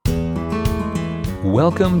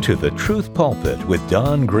Welcome to the Truth Pulpit with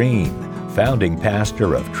Don Green, founding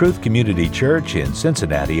pastor of Truth Community Church in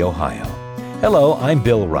Cincinnati, Ohio. Hello, I'm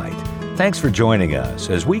Bill Wright. Thanks for joining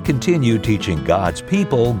us as we continue teaching God's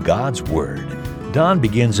people God's Word. Don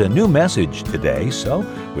begins a new message today, so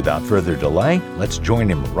without further delay, let's join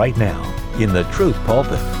him right now in the Truth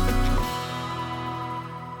Pulpit.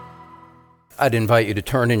 I'd invite you to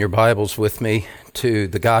turn in your Bibles with me to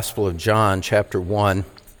the Gospel of John, chapter 1.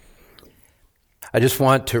 I just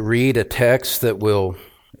want to read a text that we'll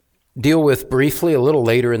deal with briefly a little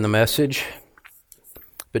later in the message,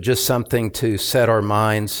 but just something to set our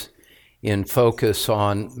minds in focus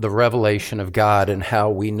on the revelation of God and how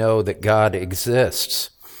we know that God exists.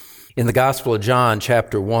 In the Gospel of John,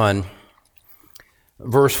 chapter 1,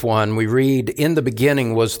 verse 1, we read, "In the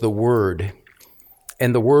beginning was the Word,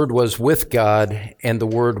 and the Word was with God, and the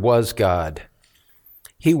Word was God.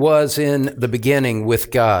 He was in the beginning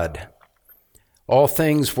with God. All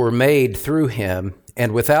things were made through him,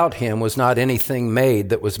 and without him was not anything made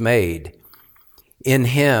that was made. In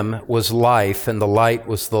him was life, and the light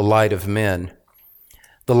was the light of men.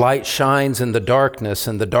 The light shines in the darkness,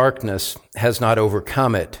 and the darkness has not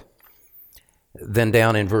overcome it." Then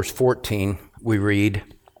down in verse 14, we read,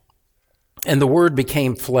 "And the Word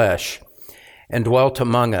became flesh and dwelt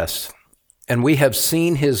among us, and we have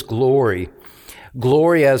seen his glory,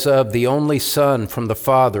 glory as of the only Son from the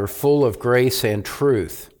Father, full of grace and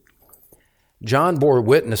truth. John bore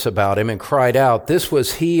witness about him and cried out, 'This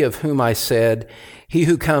was he of whom I said, he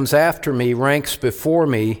who comes after me ranks before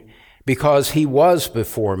me, because he was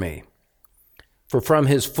before me.' For from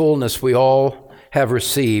his fullness we all have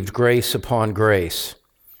received grace upon grace.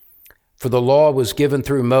 For the law was given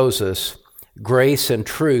through Moses, grace and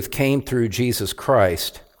truth came through Jesus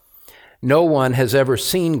Christ. No one has ever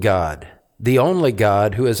seen God, the only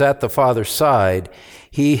God who is at the Father's side.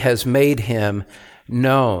 He has made him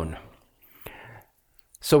known."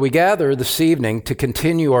 So we gather this evening to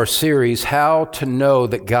continue our series, How to Know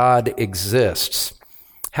That God Exists.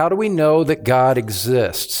 How do we know that God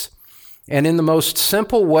exists? And in the most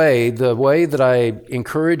simple way, the way that I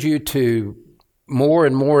encourage you to more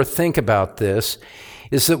and more think about this,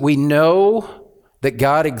 is that we know that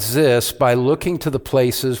God exists by looking to the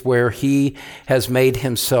places where he has made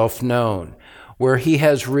himself known, where he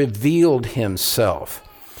has revealed himself.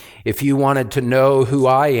 If you wanted to know who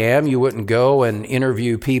I am, you wouldn't go and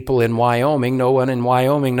interview people in Wyoming. No one in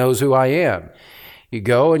Wyoming knows who I am. You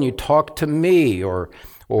go and you talk to me or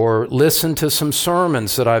listen to some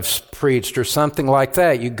sermons that I've preached or something like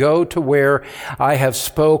that. You go to where I have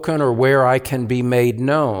spoken or where I can be made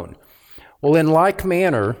known. Well, in like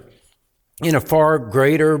manner, in a far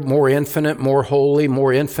greater, more infinite, more holy,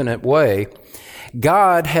 more infinite way,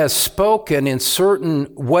 God has spoken in certain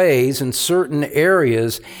ways, in certain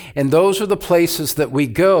areas, and those are the places that we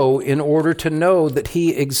go in order to know that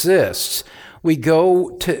he exists. We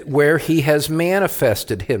go to where he has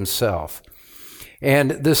manifested himself. And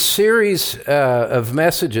this series of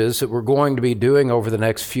messages that we're going to be doing over the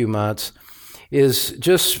next few months is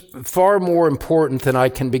just far more important than I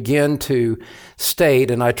can begin to state,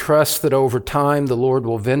 and I trust that over time the Lord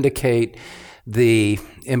will vindicate the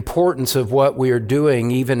importance of what we are doing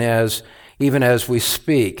even as we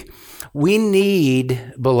speak. We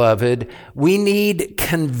need, beloved, we need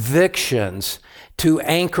convictions to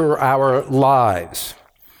anchor our lives.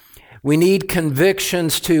 We need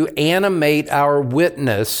convictions to animate our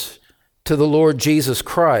witness to the Lord Jesus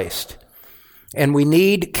Christ. And we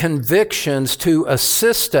need convictions to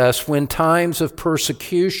assist us when times of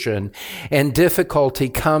persecution and difficulty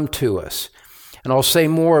come to us. And I'll say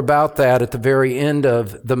more about that at the very end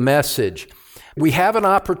of the message. We have an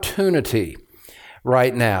opportunity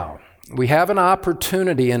right now. We have an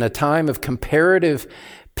opportunity in a time of comparative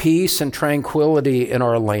peace and tranquility in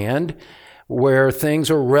our land, where things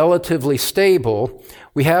are relatively stable.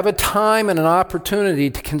 We have a time and an opportunity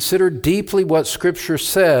to consider deeply what Scripture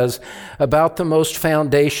says about the most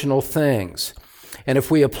foundational things. And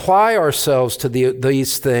if we apply ourselves to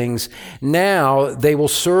these things now, they will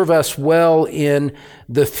serve us well in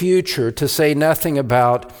the future, to say nothing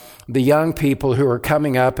about the young people who are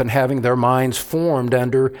coming up and having their minds formed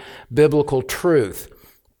under biblical truth.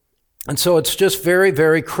 And so it's just very,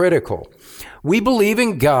 very critical. We believe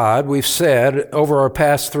in God, we've said over our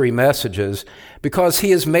past 3 messages, because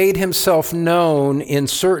he has made himself known in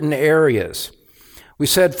certain areas. We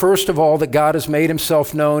said, first of all, that God has made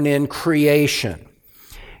himself known in creation.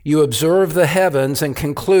 You observe the heavens and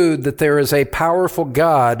conclude that there is a powerful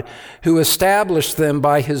God who established them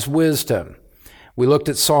by his wisdom. We looked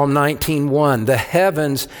at Psalm 19:1. The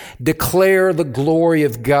heavens declare the glory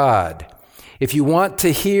of God. If you want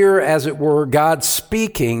to hear, as it were, God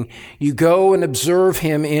speaking, you go and observe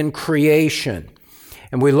him in creation.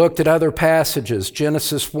 And we looked at other passages,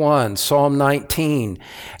 Genesis 1, Psalm 19,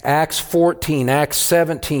 Acts 14, Acts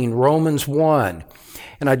 17, Romans 1.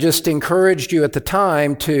 And I just encouraged you at the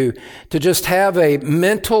time to just have a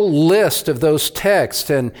mental list of those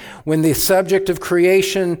texts. And when the subject of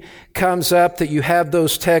creation comes up, that you have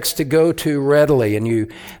those texts to go to readily.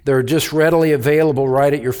 And they're just readily available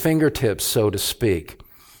right at your fingertips, so to speak.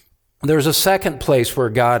 There's a second place where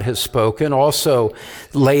God has spoken, also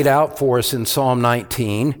laid out for us in Psalm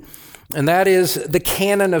 19. And that is the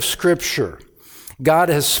canon of Scripture. God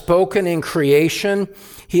has spoken in creation.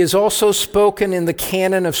 He has also spoken in the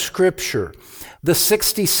canon of Scripture, the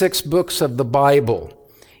 66 books of the Bible.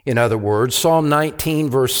 In other words, Psalm 19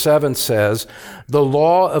 verse 7 says, "The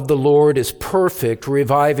law of the Lord is perfect,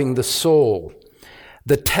 reviving the soul.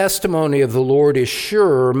 The testimony of the Lord is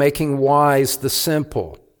sure, making wise the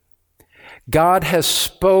simple." God has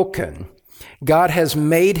spoken. God has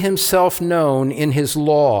made himself known in his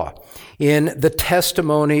law, in the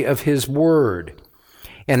testimony of his word.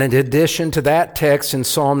 And in addition to that text in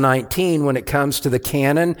Psalm 19, when it comes to the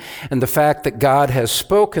canon and the fact that God has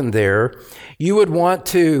spoken there, you would want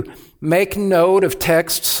to make note of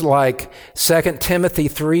texts like 2 Timothy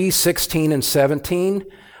 3, 16 and 17.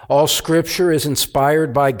 All Scripture is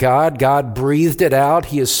inspired by God. God breathed it out.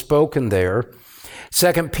 He has spoken there.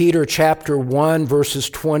 2 Peter chapter 1, verses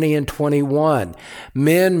 20 and 21.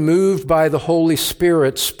 Men moved by the Holy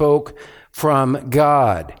Spirit spoke from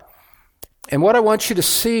God. And what I want you to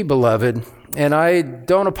see, beloved, and I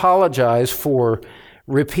don't apologize for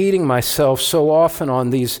repeating myself so often on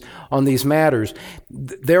these matters,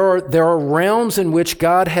 there are realms in which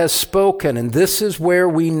God has spoken, and this is where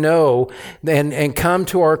we know and come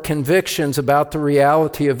to our convictions about the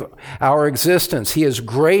reality of our existence. He has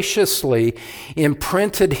graciously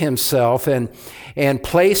imprinted himself and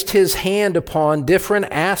placed his hand upon different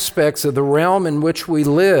aspects of the realm in which we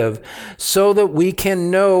live so that we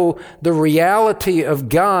can know the reality of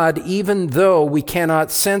God even though we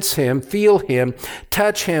cannot sense him, feel him,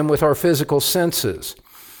 touch him with our physical senses.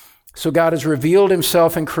 So God has revealed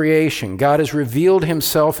himself in creation. God has revealed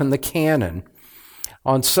himself in the canon.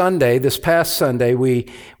 On Sunday, this past Sunday, we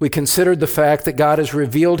considered the fact that God has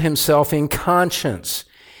revealed himself in conscience.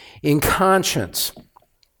 In conscience.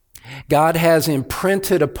 God has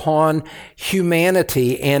imprinted upon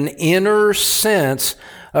humanity an inner sense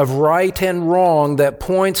of right and wrong that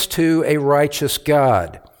points to a righteous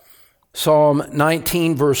God. Psalm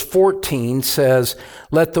 19 verse 14 says,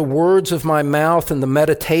 "Let the words of my mouth and the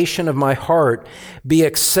meditation of my heart be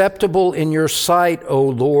acceptable in your sight, O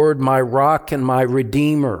Lord, my rock and my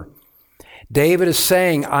redeemer." David is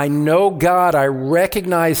saying, I know God, I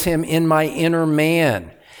recognize him in my inner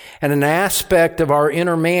man. And an aspect of our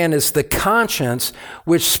inner man is the conscience,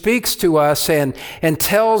 which speaks to us and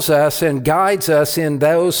tells us and guides us in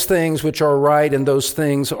those things which are right and those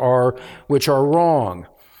things which are wrong.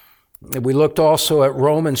 We looked also at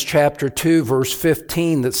Romans chapter 2, verse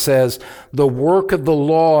 15, that says, "The work of the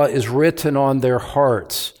law is written on their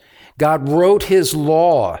hearts." God wrote his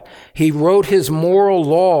law. He wrote his moral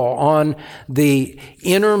law on the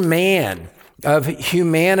inner man of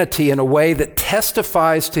humanity in a way that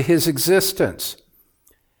testifies to his existence.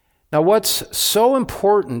 Now, what's so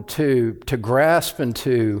important to grasp and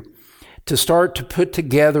to start to put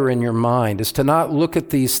together in your mind is to not look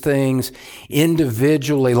at these things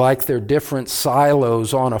individually like they're different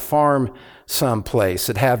silos on a farm someplace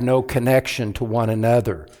that have no connection to one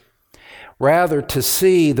another. Rather, to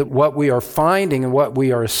see that what we are finding and what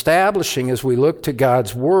we are establishing as we look to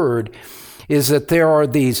God's Word is that there are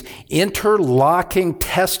these interlocking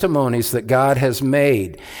testimonies that God has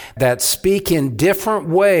made that speak in different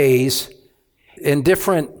ways, in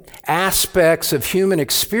different aspects of human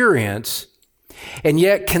experience, and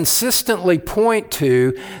yet consistently point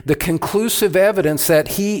to the conclusive evidence that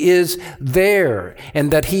he is there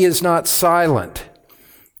and that he is not silent.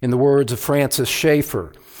 In the words of Francis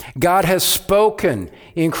Schaeffer, God has spoken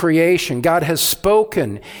in creation. God has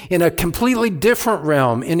spoken in a completely different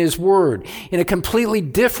realm in his word. In a completely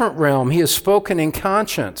different realm, he has spoken in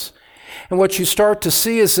conscience. And what you start to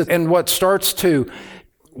see is that, and what starts to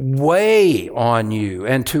weigh on you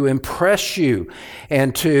and to impress you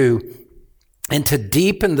and to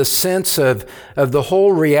deepen the sense of the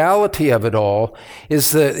whole reality of it all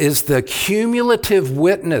is the cumulative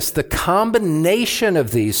witness, the combination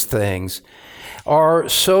of these things are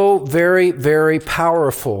so very, very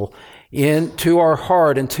powerful into our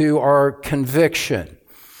heart and to our conviction.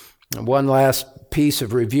 One last piece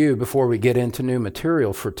of review before we get into new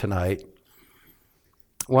material for tonight.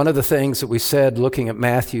 one of the things that we said looking at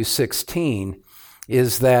Matthew 16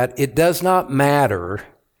 is that it does not matter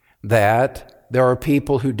that there are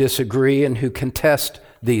people who disagree and who contest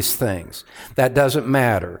these things. That doesn't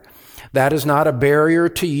matter. That is not a barrier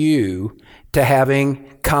to you to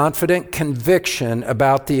having confident conviction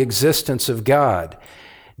about the existence of God.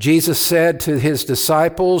 Jesus said to his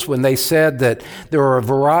disciples when they said that there are a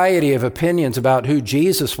variety of opinions about who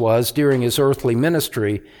Jesus was during his earthly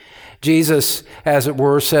ministry, Jesus, as it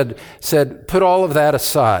were, said, put all of that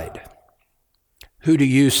aside. Who do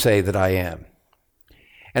you say that I am?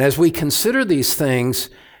 And as we consider these things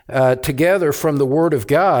together from the Word of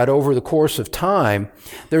God over the course of time,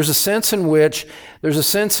 there's a sense in which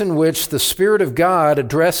the Spirit of God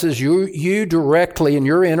addresses you directly in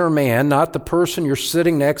your inner man, not the person you're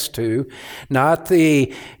sitting next to, not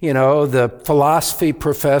the philosophy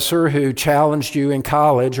professor who challenged you in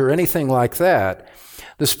college or anything like that.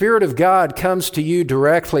 The Spirit of God comes to you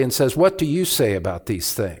directly and says, what do you say about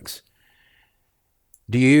these things?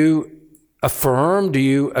 Do you affirm? Do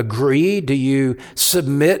you agree? Do you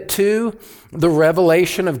submit to the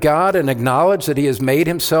revelation of God and acknowledge that He has made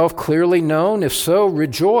Himself clearly known? If so,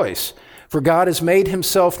 rejoice, for God has made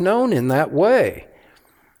Himself known in that way.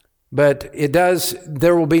 But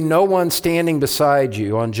there will be no one standing beside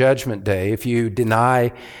you on Judgment Day if you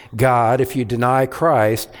deny God, if you deny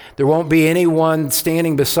Christ. There won't be anyone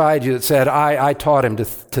standing beside you that said, I taught him to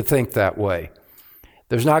think that way.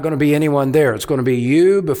 There's not going to be anyone there. It's going to be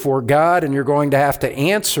you before God, and you're going to have to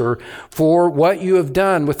answer for what you have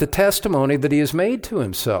done with the testimony that He has made to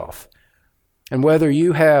Himself. And whether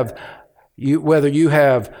you have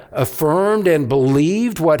affirmed and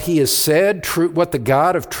believed what He has said, what the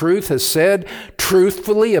God of truth has said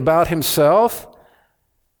truthfully about Himself,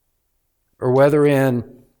 or whether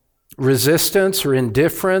in resistance or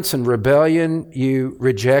indifference and rebellion you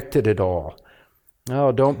rejected it all.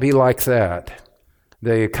 No, don't be like that.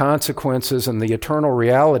 The consequences and the eternal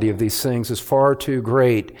reality of these things is far too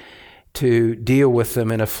great to deal with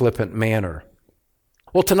them in a flippant manner.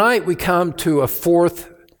 Well, tonight we come to a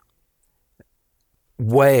fourth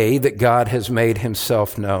way that God has made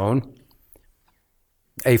Himself known,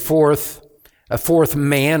 a fourth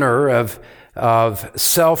manner of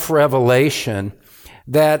self-revelation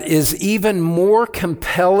that is even more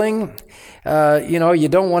compelling. You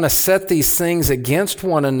don't want to set these things against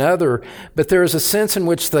one another, but there is a sense in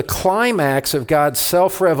which the climax of God's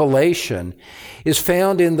self-revelation is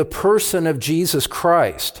found in the person of Jesus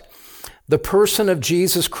Christ. The person of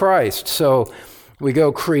Jesus Christ. So we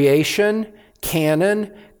go creation,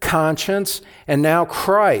 canon, conscience, and now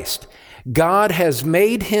Christ. God has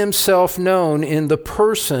made Himself known in the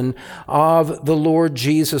person of the Lord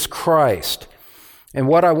Jesus Christ. And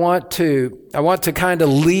what I want to kind of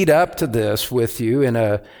lead up to this with you in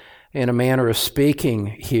a manner of speaking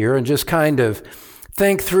here, and just kind of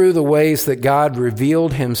think through the ways that God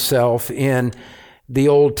revealed Himself in the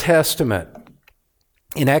Old Testament.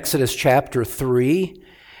 In Exodus chapter 3,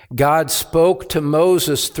 God spoke to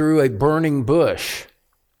Moses through a burning bush.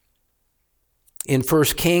 In 1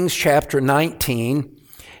 Kings chapter 19,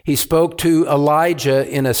 He spoke to Elijah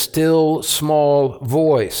in a still small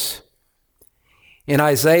voice. In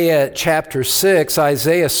Isaiah chapter 6,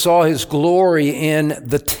 Isaiah saw His glory in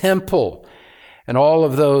the temple. And all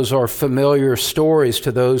of those are familiar stories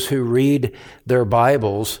to those who read their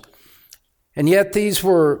Bibles. And yet these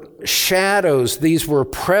were shadows, these were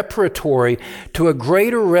preparatory to a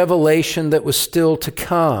greater revelation that was still to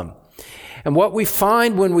come. And what we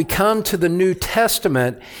find when we come to the New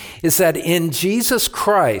Testament is that in Jesus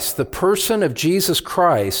Christ, the person of Jesus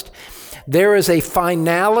Christ, there is a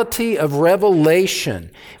finality of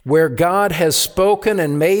revelation where God has spoken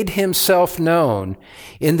and made Himself known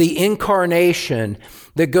in the incarnation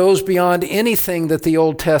that goes beyond anything that the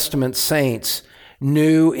Old Testament saints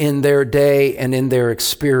knew in their day and in their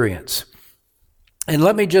experience. And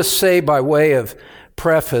let me just say by way of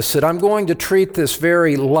preface that I'm going to treat this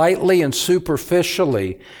very lightly and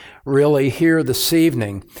superficially really here this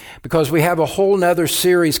evening, because we have a whole nother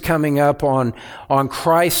series coming up on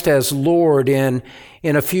Christ as Lord in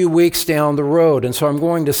a few weeks down the road. And so I'm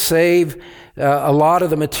going to save a lot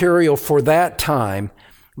of the material for that time,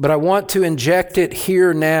 but I want to inject it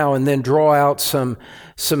here now and then draw out some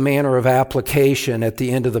manner of application at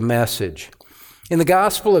the end of the message. In the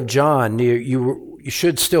Gospel of John, you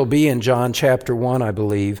should still be in John chapter 1, I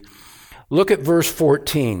believe. Look at verse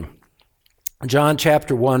 14. John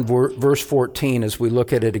chapter 1, verse 14, as we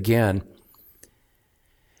look at it again.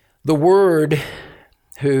 The Word,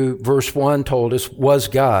 who, verse 1 told us, was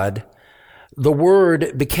God. The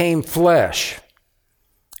Word became flesh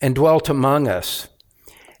and dwelt among us.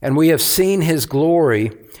 and we have seen his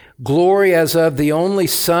glory, glory as of the only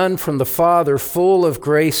Son from the Father, full of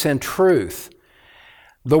grace and truth.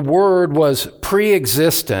 The Word was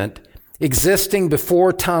pre-existent, existing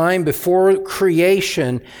before time, before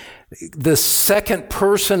creation. The second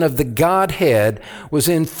person of the Godhead was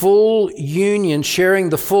in full union, sharing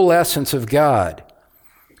the full essence of God.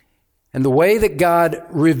 And the way that God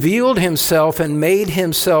revealed himself and made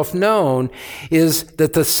himself known is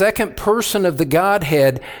that the second person of the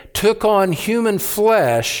Godhead took on human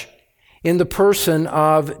flesh in the person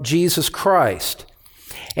of Jesus Christ.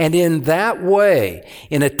 And in that way,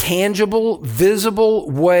 in a tangible, visible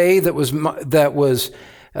way that was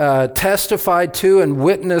testified to and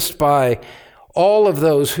witnessed by all of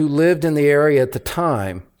those who lived in the area at the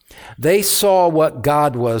time, they saw what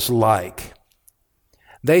God was like.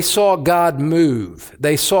 They saw God move.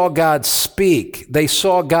 They saw God speak. They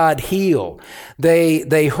saw God heal.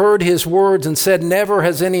 They heard his words and said, "Never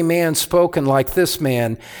has any man spoken like this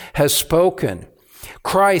man has spoken."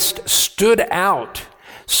 Christ stood out,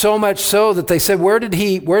 so much so that they said, where did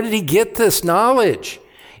he get this knowledge?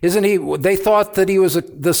 They thought that he was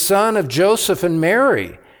the son of Joseph and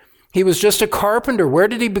Mary. He was just a carpenter. Where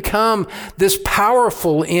did he become this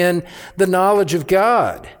powerful in the knowledge of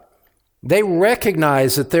God? They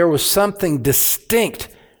recognized that there was something distinct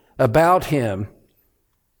about him.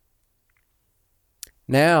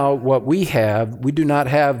 Now, what we do not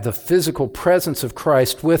have the physical presence of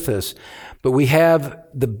Christ with us, but we have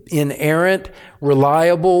the inerrant,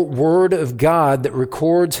 reliable Word of God that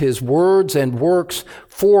records his words and works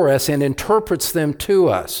for us and interprets them to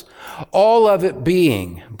us. All of it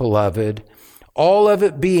being, beloved, all of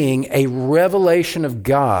it being a revelation of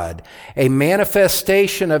God, a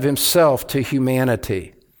manifestation of himself to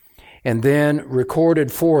humanity, and then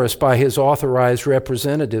recorded for us by his authorized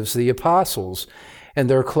representatives, the apostles, and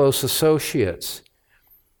their close associates.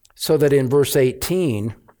 So that in verse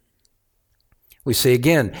 18, we see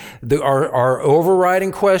again, our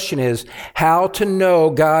overriding question is how to know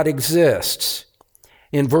God exists.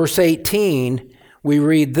 In verse 18, we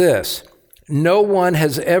read this: "No one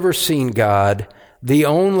has ever seen God, the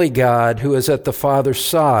only God who is at the Father's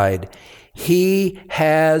side. He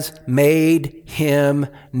has made him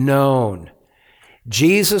known."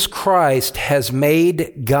 Jesus Christ has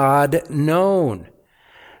made God known.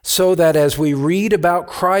 So that as we read about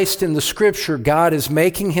Christ in the Scripture, God is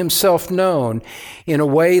making himself known in a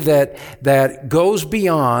way that goes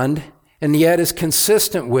beyond and yet is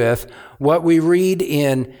consistent with what we read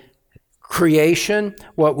in creation,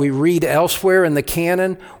 what we read elsewhere in the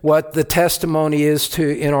canon, what the testimony is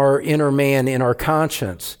in our inner man, in our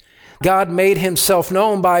conscience. God made himself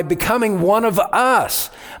known by becoming one of us,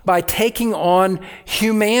 by taking on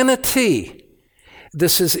humanity.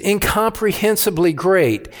 This is incomprehensibly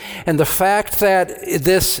great. And the fact that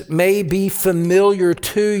this may be familiar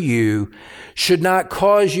to you should not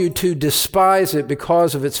cause you to despise it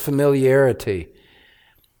because of its familiarity.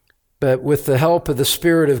 But with the help of the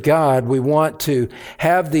Spirit of God, we want to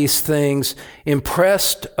have these things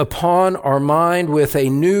impressed upon our mind with a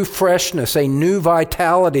new freshness, a new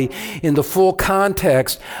vitality in the full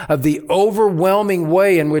context of the overwhelming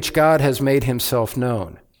way in which God has made himself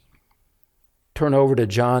known. Turn over to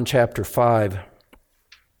John chapter 5,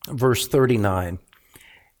 verse 39,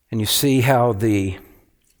 and you see how the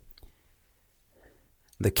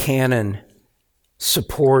canon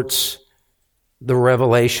supports the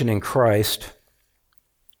revelation in Christ.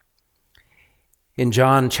 In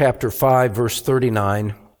John chapter 5, verse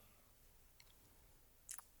 39,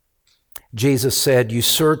 Jesus said, "You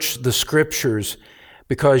search the Scriptures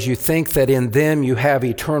because you think that in them you have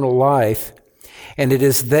eternal life, and it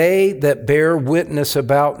is they that bear witness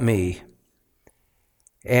about me.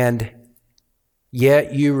 And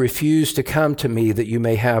yet you refuse to come to me that you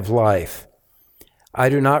may have life. I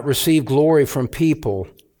do not receive glory from people,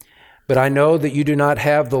 but I know that you do not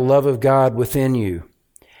have the love of God within you.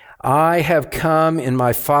 I have come in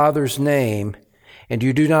my Father's name, and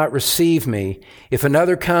you do not receive me. If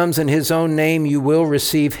another comes in his own name, you will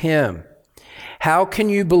receive him. How can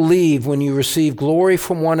you believe when you receive glory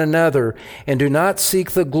from one another and do not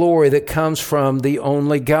seek the glory that comes from the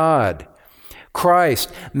only God?" Christ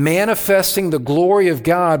manifesting the glory of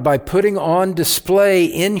God by putting on display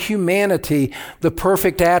in humanity the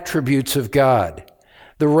perfect attributes of God.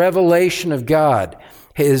 The revelation of God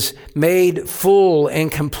is made full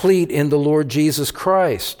and complete in the Lord Jesus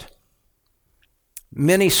Christ.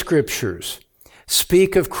 Many scriptures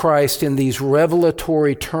speak of Christ in these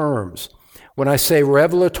revelatory terms. When I say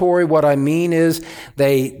revelatory, what I mean is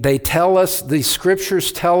they tell us, the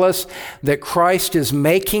scriptures tell us that Christ is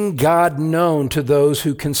making God known to those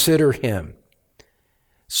who consider him.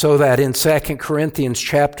 So that in 2 Corinthians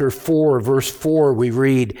chapter 4, verse 4, we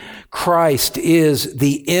read, Christ is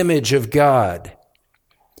the image of God.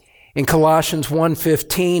 In Colossians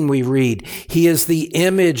 1:15, we read, He is the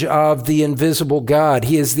image of the invisible God.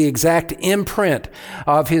 He is the exact imprint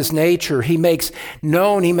of His nature. He makes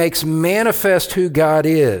known, He makes manifest who God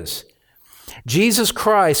is. Jesus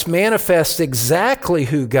Christ manifests exactly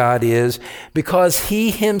who God is because He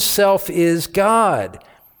Himself is God.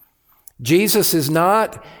 Jesus is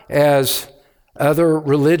not, as other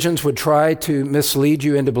religions would try to mislead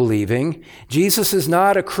you into believing, Jesus is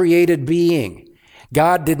not a created being.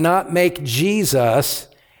 God did not make Jesus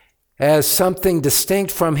as something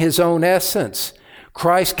distinct from His own essence.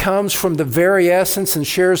 Christ comes from the very essence and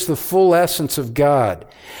shares the full essence of God.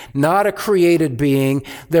 Not a created being.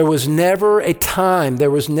 There was never a time,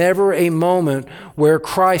 there was never a moment where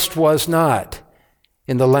Christ was not,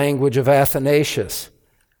 in the language of Athanasius.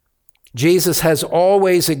 Jesus has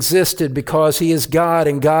always existed because He is God,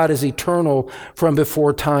 and God is eternal from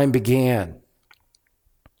before time began.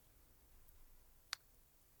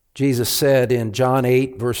 Jesus said in John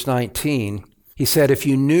 8, verse 19, He said, if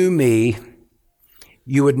you knew me,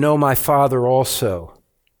 you would know my Father also.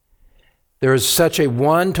 There is such a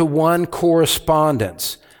one-to-one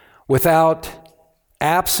correspondence without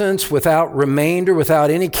absence, without remainder, without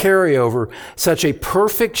any carryover, such a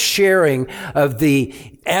perfect sharing of the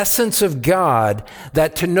essence of God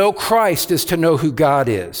that to know Christ is to know who God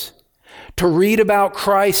is. To read about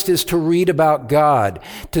Christ is to read about God.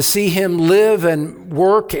 To see Him live and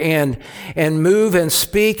work and move and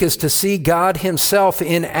speak is to see God Himself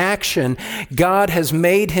in action. God has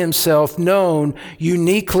made Himself known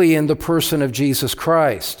uniquely in the person of Jesus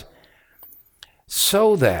Christ.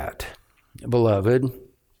 So that, beloved,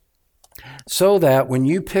 so that when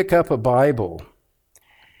you pick up a Bible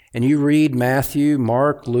and you read Matthew,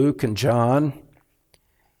 Mark, Luke, and John,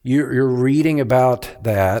 you're reading about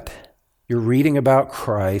that. You're reading about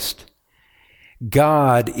Christ.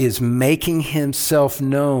 God is making Himself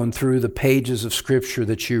known through the pages of Scripture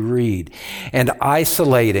that you read and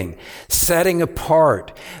isolating, setting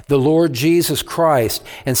apart the Lord Jesus Christ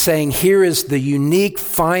and saying, here is the unique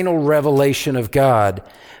final revelation of God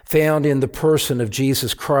found in the person of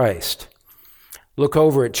Jesus Christ. Look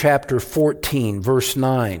over at chapter 14, verse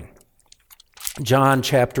 9. John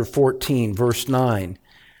chapter 14, verse 9.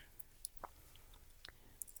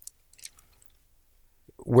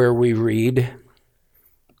 Where we read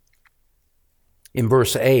in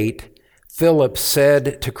verse 8, Philip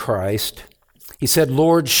said to Christ, he said,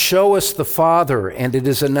 Lord, show us the Father, and it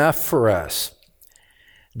is enough for us.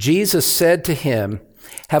 Jesus said to him,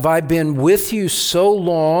 have I been with you so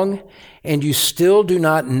long, and you still do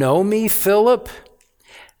not know me, Philip?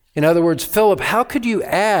 In other words, Philip, how could you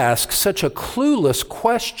ask such a clueless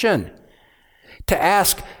question? To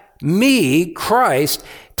ask me, Christ,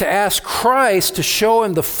 to ask Christ to show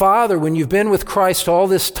him the Father when you've been with Christ all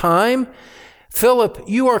this time? Philip,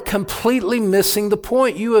 you are completely missing the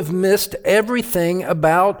point. You have missed everything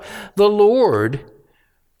about the Lord,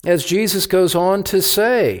 as Jesus goes on to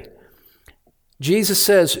say. Jesus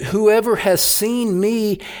says, whoever has seen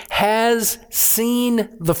me has seen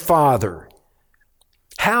the Father.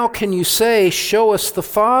 How can you say, show us the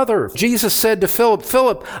Father? Jesus said to Philip,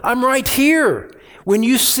 Philip, I'm right here. When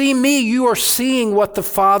you see me, you are seeing what the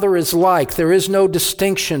Father is like. There is no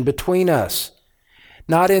distinction between us.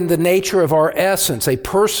 Not in the nature of our essence. A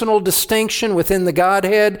personal distinction within the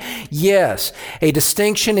Godhead, yes. A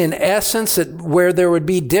distinction in essence where there would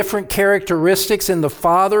be different characteristics in the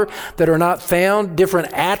Father that are not found,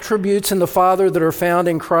 different attributes in the Father that are found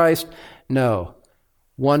in Christ, no.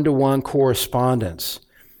 One-to-one correspondence.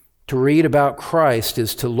 To read about Christ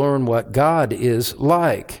is to learn what God is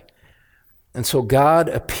like. And so God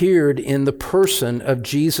appeared in the person of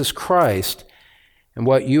Jesus Christ. And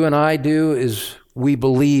what you and I do is we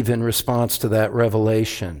believe in response to that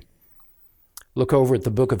revelation. Look over at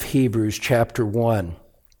the book of Hebrews, chapter 1.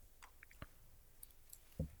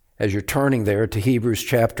 As you're turning there to Hebrews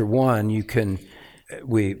chapter 1,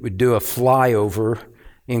 we do a flyover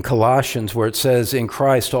in Colossians where it says, in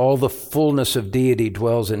Christ all the fullness of deity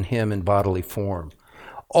dwells in Him in bodily form.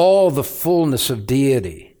 All the fullness of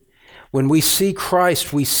deity. When we see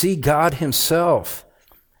Christ, we see God Himself.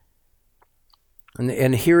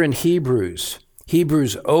 And here in Hebrews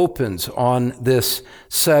opens on this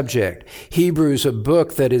subject. Hebrews, a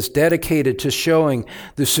book that is dedicated to showing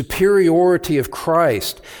the superiority of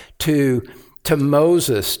Christ to to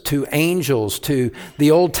Moses, to angels, to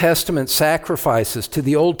the Old Testament sacrifices, to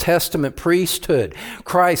the Old Testament priesthood.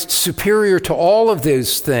 Christ superior to all of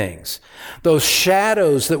those things. Those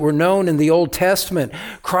shadows that were known in the Old Testament,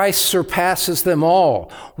 Christ surpasses them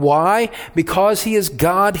all. Why? Because he is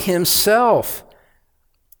God himself.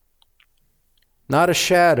 Not a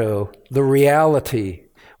shadow, the reality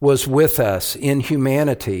was with us in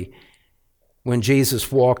humanity when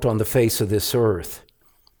Jesus walked on the face of this earth.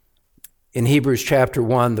 In Hebrews chapter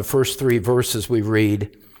 1, the first 3 verses we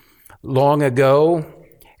read, "Long ago,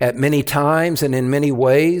 at many times and in many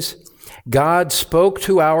ways, God spoke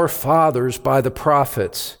to our fathers by the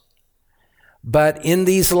prophets. But in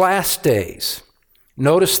these last days,"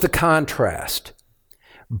 notice the contrast,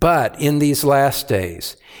 "but in these last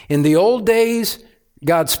days." In the old days,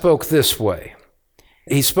 God spoke this way.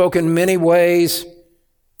 He spoke in many ways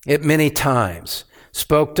at many times.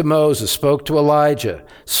 Spoke to Moses, spoke to Elijah,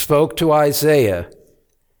 spoke to Isaiah.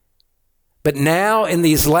 But now, in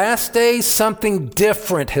these last days, something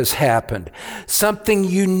different has happened. Something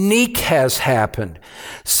unique has happened.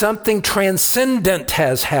 Something transcendent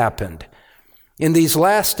has happened. In these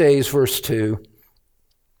last days, verse 2,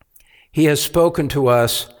 he has spoken to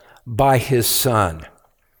us by his Son.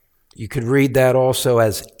 You could read that also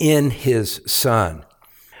as in his Son,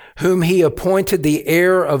 whom he appointed the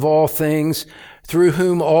heir of all things, through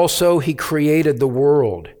whom also he created the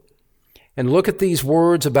world. And look at these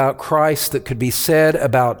words about Christ that could be said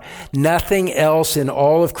about nothing else in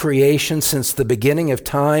all of creation since the beginning of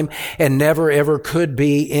time and never ever could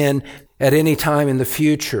be at any time in the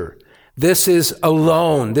future. This is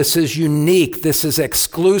alone, this is unique, this is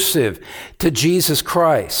exclusive to Jesus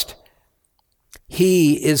Christ.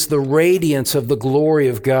 He is the radiance of the glory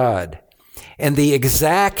of God and the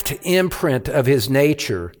exact imprint of his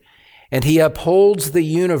nature, and he upholds the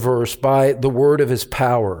universe by the word of his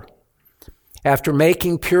power. After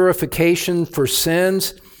making purification for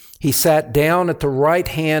sins, he sat down at the right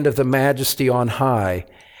hand of the Majesty on high,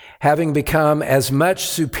 having become as much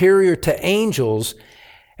superior to angels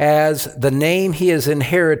as the name he has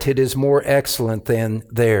inherited is more excellent than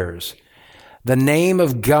theirs. The name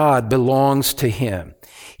of God belongs to him.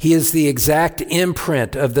 He is the exact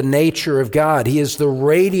imprint of the nature of God. He is the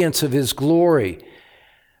radiance of his glory.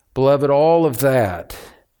 Beloved, all of that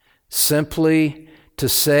simply to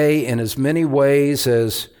say in as many ways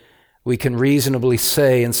as we can reasonably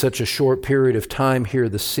say in such a short period of time here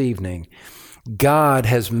this evening, God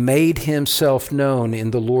has made himself known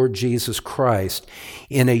in the Lord Jesus Christ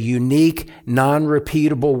in a unique,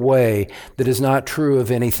 non-repeatable way that is not true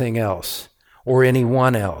of anything else or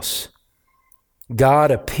anyone else.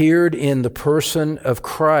 God appeared in the person of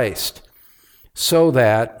Christ so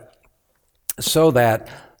that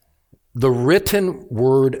the written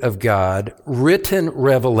word of God, written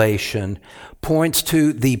revelation, points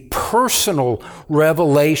to the personal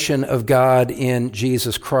revelation of God in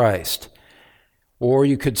Jesus Christ. Or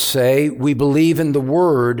you could say, we believe in the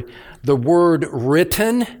word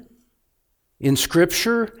written in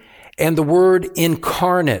Scripture, and the word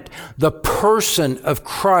incarnate, the person of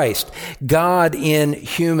Christ, God in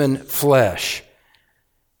human flesh.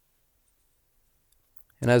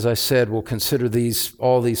 And as I said, we'll consider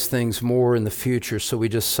all these things more in the future, so we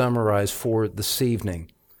just summarize for this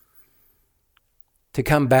evening. To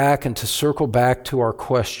come back and to circle back to our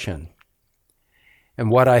question, and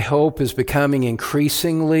what I hope is becoming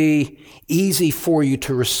increasingly easy for you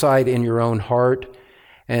to recite in your own heart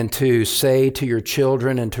and to say to your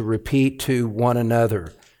children and to repeat to one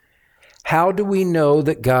another. How do we know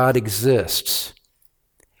that God exists?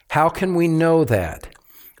 How can we know that?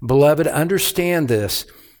 Beloved, understand this.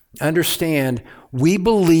 Understand, we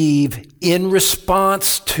believe in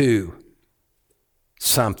response to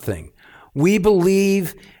something. We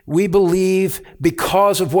believe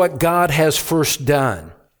because of what God has first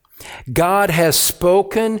done. God has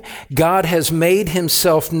spoken. God has made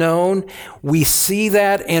himself known. We see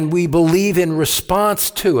that and we believe in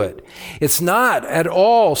response to it. It's not at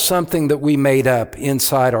all something that we made up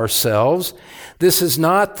inside ourselves. This is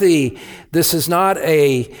not a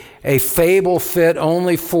fable fit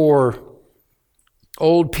only for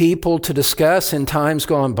old people to discuss in times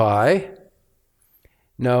gone by.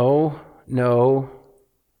 No.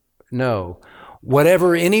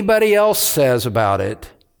 Whatever anybody else says about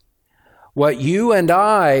it, what you and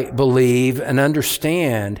I believe and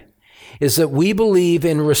understand is that we believe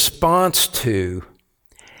in response to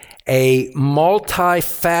a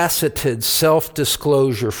multifaceted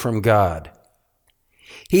self-disclosure from God.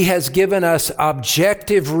 He has given us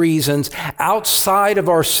objective reasons outside of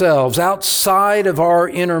ourselves, outside of our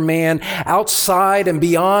inner man, outside and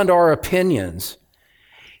beyond our opinions.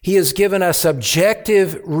 He has given us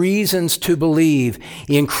objective reasons to believe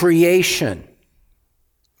in creation,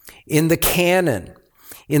 in the canon,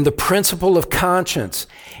 in the principle of conscience,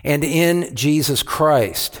 and in Jesus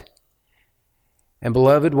Christ. And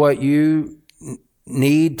beloved, what you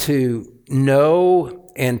need to know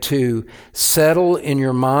and to settle in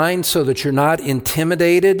your mind so that you're not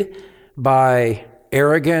intimidated by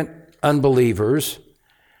arrogant unbelievers,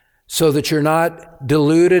 so that you're not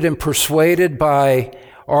deluded and persuaded by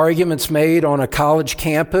arguments made on a college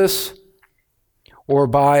campus or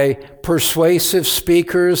by persuasive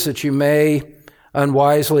speakers that you may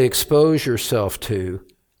unwisely expose yourself to,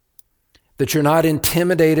 that you're not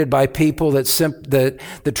intimidated by people that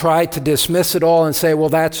try to dismiss it all and say, well,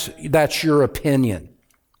 that's your opinion.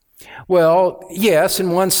 Well, yes,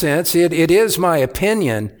 in one sense, it is my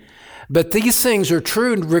opinion, but these things are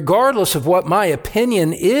true regardless of what my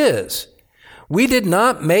opinion is. We did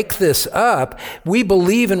not make this up. We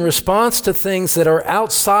believe in response to things that are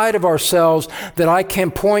outside of ourselves that I can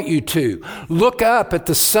point you to. Look up at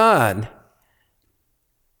the sun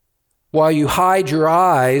while you hide your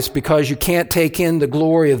eyes because you can't take in the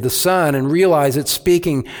glory of the sun and realize it's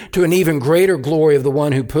speaking to an even greater glory of the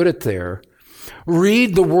one who put it there.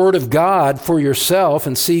 Read the Word of God for yourself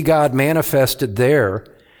and see God manifested there.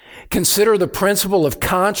 Consider the principle of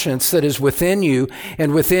conscience that is within you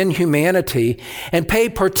and within humanity, and pay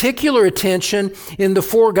particular attention in the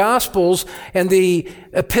four Gospels and the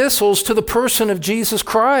epistles to the person of Jesus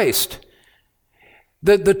Christ.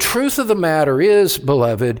 The truth of the matter is,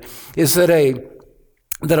 beloved, is that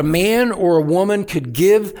a man or a woman could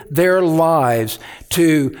give their lives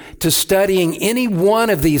to studying any one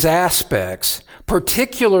of these aspects,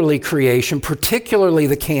 particularly creation, particularly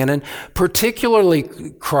the canon, particularly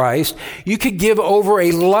Christ. You could give over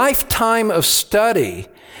a lifetime of study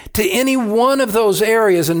to any one of those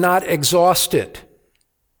areas and not exhaust it.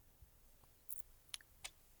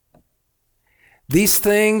 These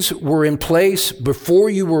things were in place before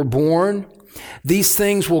you were born. These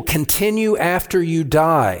things will continue after you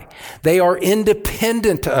die. They are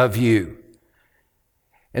independent of you.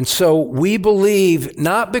 And so we believe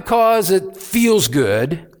not because it feels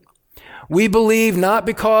good. We believe not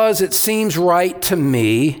because it seems right to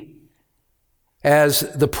me as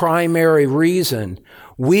the primary reason.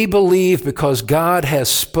 We believe because God has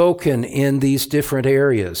spoken in these different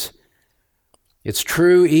areas. It's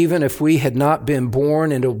true even if we had not been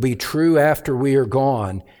born, and it'll be true after we are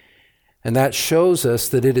gone. And that shows us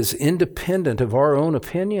that it is independent of our own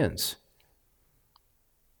opinions.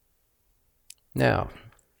 Now,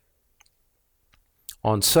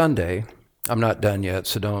 on Sunday, I'm not done yet,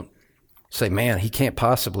 so don't say, man, he can't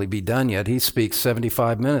possibly be done yet. He speaks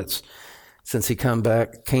 75 minutes since he came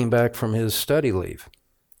back from his study leave.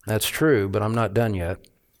 That's true, but I'm not done yet.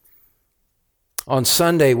 On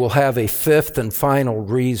Sunday, we'll have a fifth and final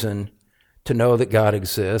reason to know that God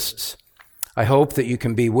exists. I hope that you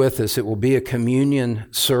can be with us. It will be a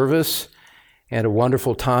communion service and a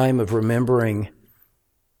wonderful time of remembering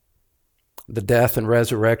the death and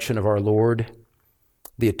resurrection of our Lord,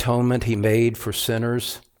 the atonement he made for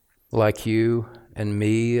sinners like you and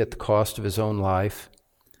me at the cost of his own life.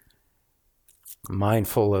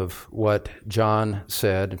 Mindful of what John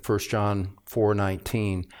said in 1 John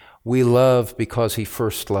 4:19, we love because he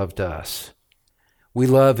first loved us. We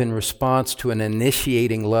love in response to an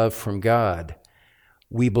initiating love from God.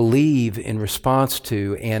 We believe in response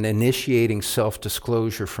to an initiating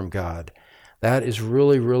self-disclosure from God. That is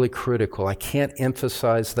really, really critical. I can't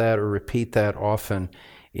emphasize that or repeat that often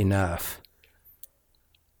enough.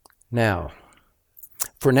 Now,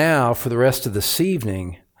 for the rest of this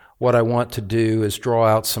evening, what I want to do is draw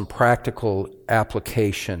out some practical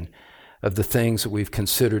application of the things that we've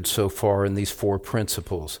considered so far in these four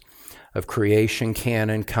principles of creation,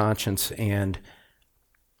 canon, conscience, and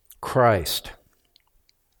Christ.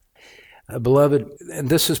 Beloved, and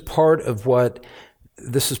this is part of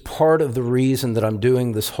the reason that I'm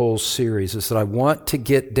doing this whole series, is that I want to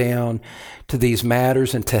get down to these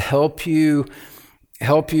matters and to help you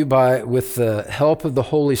with the help of the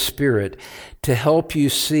Holy Spirit, to help you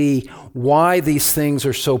see why these things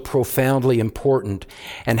are so profoundly important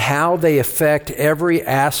and how they affect every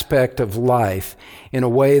aspect of life in a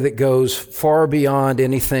way that goes far beyond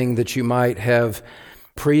anything that you might have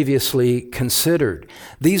previously considered.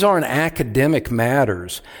 These aren't academic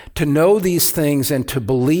matters. To know these things and to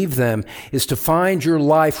believe them is to find your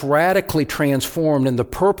life radically transformed and the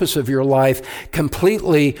purpose of your life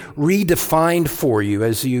completely redefined for you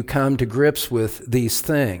as you come to grips with these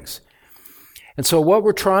things. And so what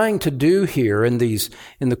we're trying to do here in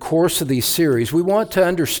the course of these series, we want to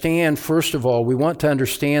understand, first of all, we want to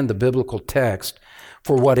understand the biblical text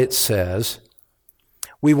for what it says.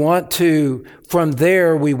 From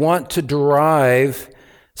there, we want to derive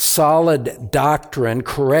solid doctrine,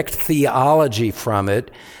 correct theology from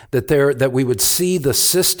it, that we would see the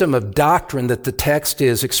system of doctrine that the text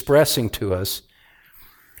is expressing to us.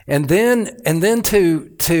 And then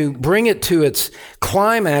to bring it to its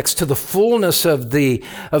climax, to the fullness of the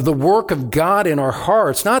work of God in our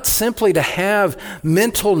hearts, not simply to have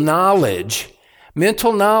mental knowledge.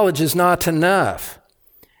 Mental knowledge is not enough.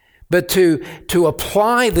 But to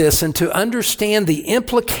apply this and to understand the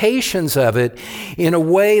implications of it in a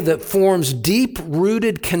way that forms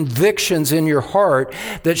deep-rooted convictions in your heart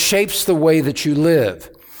that shapes the way that you live.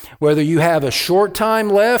 Whether you have a short time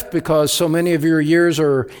left because so many of your years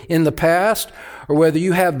are in the past, or whether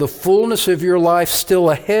you have the fullness of your life still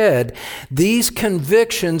ahead, these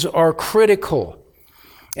convictions are critical.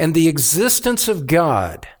 And the existence of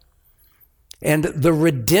God and the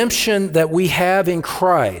redemption that we have in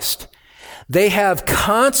Christ, they have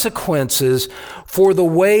consequences for the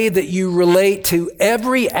way that you relate to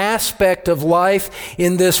every aspect of life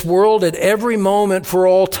in this world at every moment for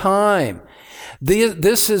all time.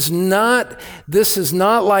 This is not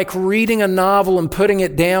like reading a novel and putting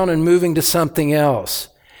it down and moving to something else.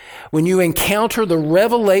 When you encounter the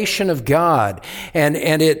revelation of God and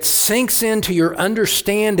it sinks into your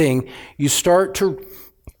understanding, you start to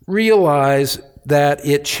realize that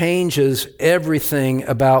it changes everything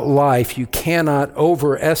about life. You cannot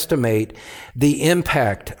overestimate the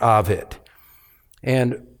impact of it.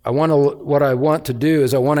 And what I want to do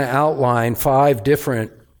is I want to outline 5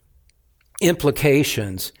 different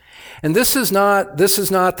implications. And this is not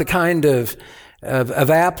the kind of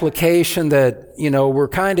application that, we're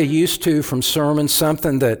kind of used to from sermons,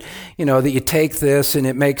 something that, that you take this and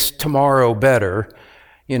it makes tomorrow better.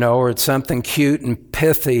 Or it's something cute and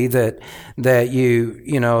pithy that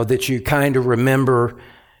you kind of remember,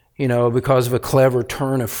 because of a clever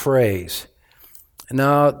turn of phrase.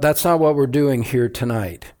 No, that's not what we're doing here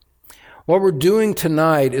tonight. What we're doing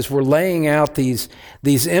tonight is we're laying out these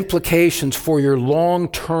implications for your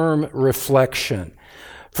long-term reflection,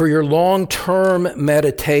 for your long-term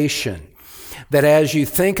meditation. That as you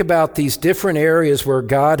think about these different areas where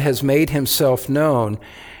God has made himself known,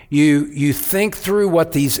 you think through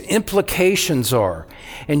what these implications are,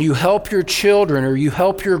 and you help your children or you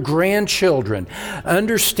help your grandchildren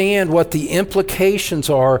understand what the implications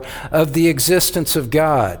are of the existence of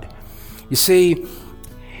God. You see,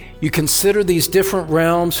 you consider these different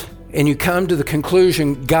realms and you come to the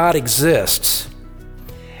conclusion God exists.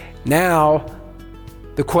 Now,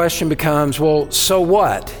 the question becomes, well, so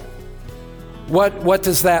what? What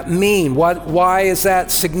does that mean? Why is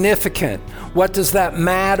that significant? What does that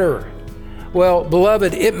matter? Well,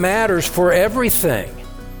 beloved, it matters for everything.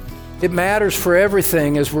 It matters for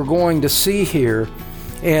everything, as we're going to see here.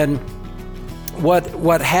 And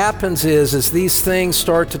what happens is these things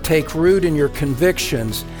start to take root in your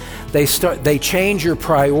convictions, they change your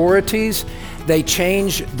priorities, they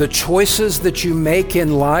change the choices that you make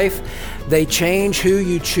in life, they change who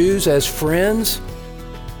you choose as friends,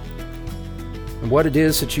 and what it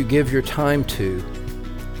is that you give your time to,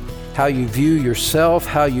 how you view yourself,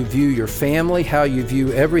 how you view your family, how you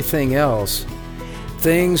view everything else.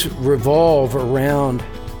 Things revolve around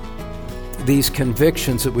these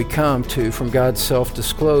convictions that we come to from God's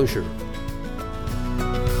self-disclosure.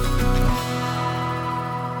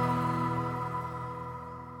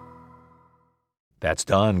 That's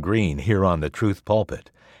Don Green here on the Truth Pulpit.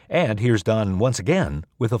 And here's Don once again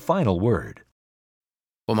with a final word.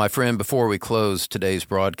 Well, my friend, before we close today's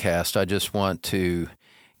broadcast, I just want to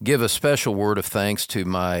give a special word of thanks to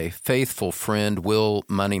my faithful friend, Will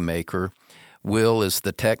Moneymaker. Will is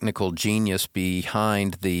the technical genius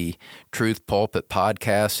behind the Truth Pulpit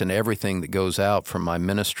podcast and everything that goes out from my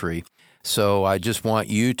ministry. So I just want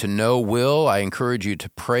you to know Will. I encourage you to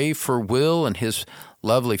pray for Will and his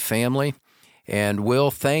lovely family. And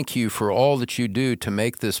Will, thank you for all that you do to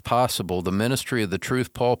make this possible. The ministry of the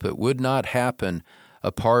Truth Pulpit would not happen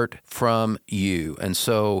apart from you. And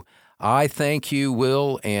so I thank you,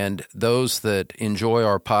 Will, and those that enjoy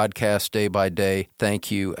our podcast day by day, thank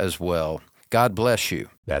you as well. God bless you.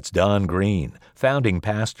 That's Don Green, founding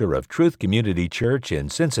pastor of Truth Community Church in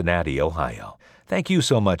Cincinnati, Ohio. Thank you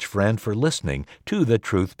so much, friend, for listening to the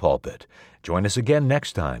Truth Pulpit. Join us again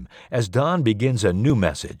next time as Don begins a new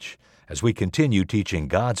message as we continue teaching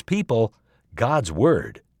God's people God's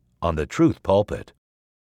Word on the Truth Pulpit.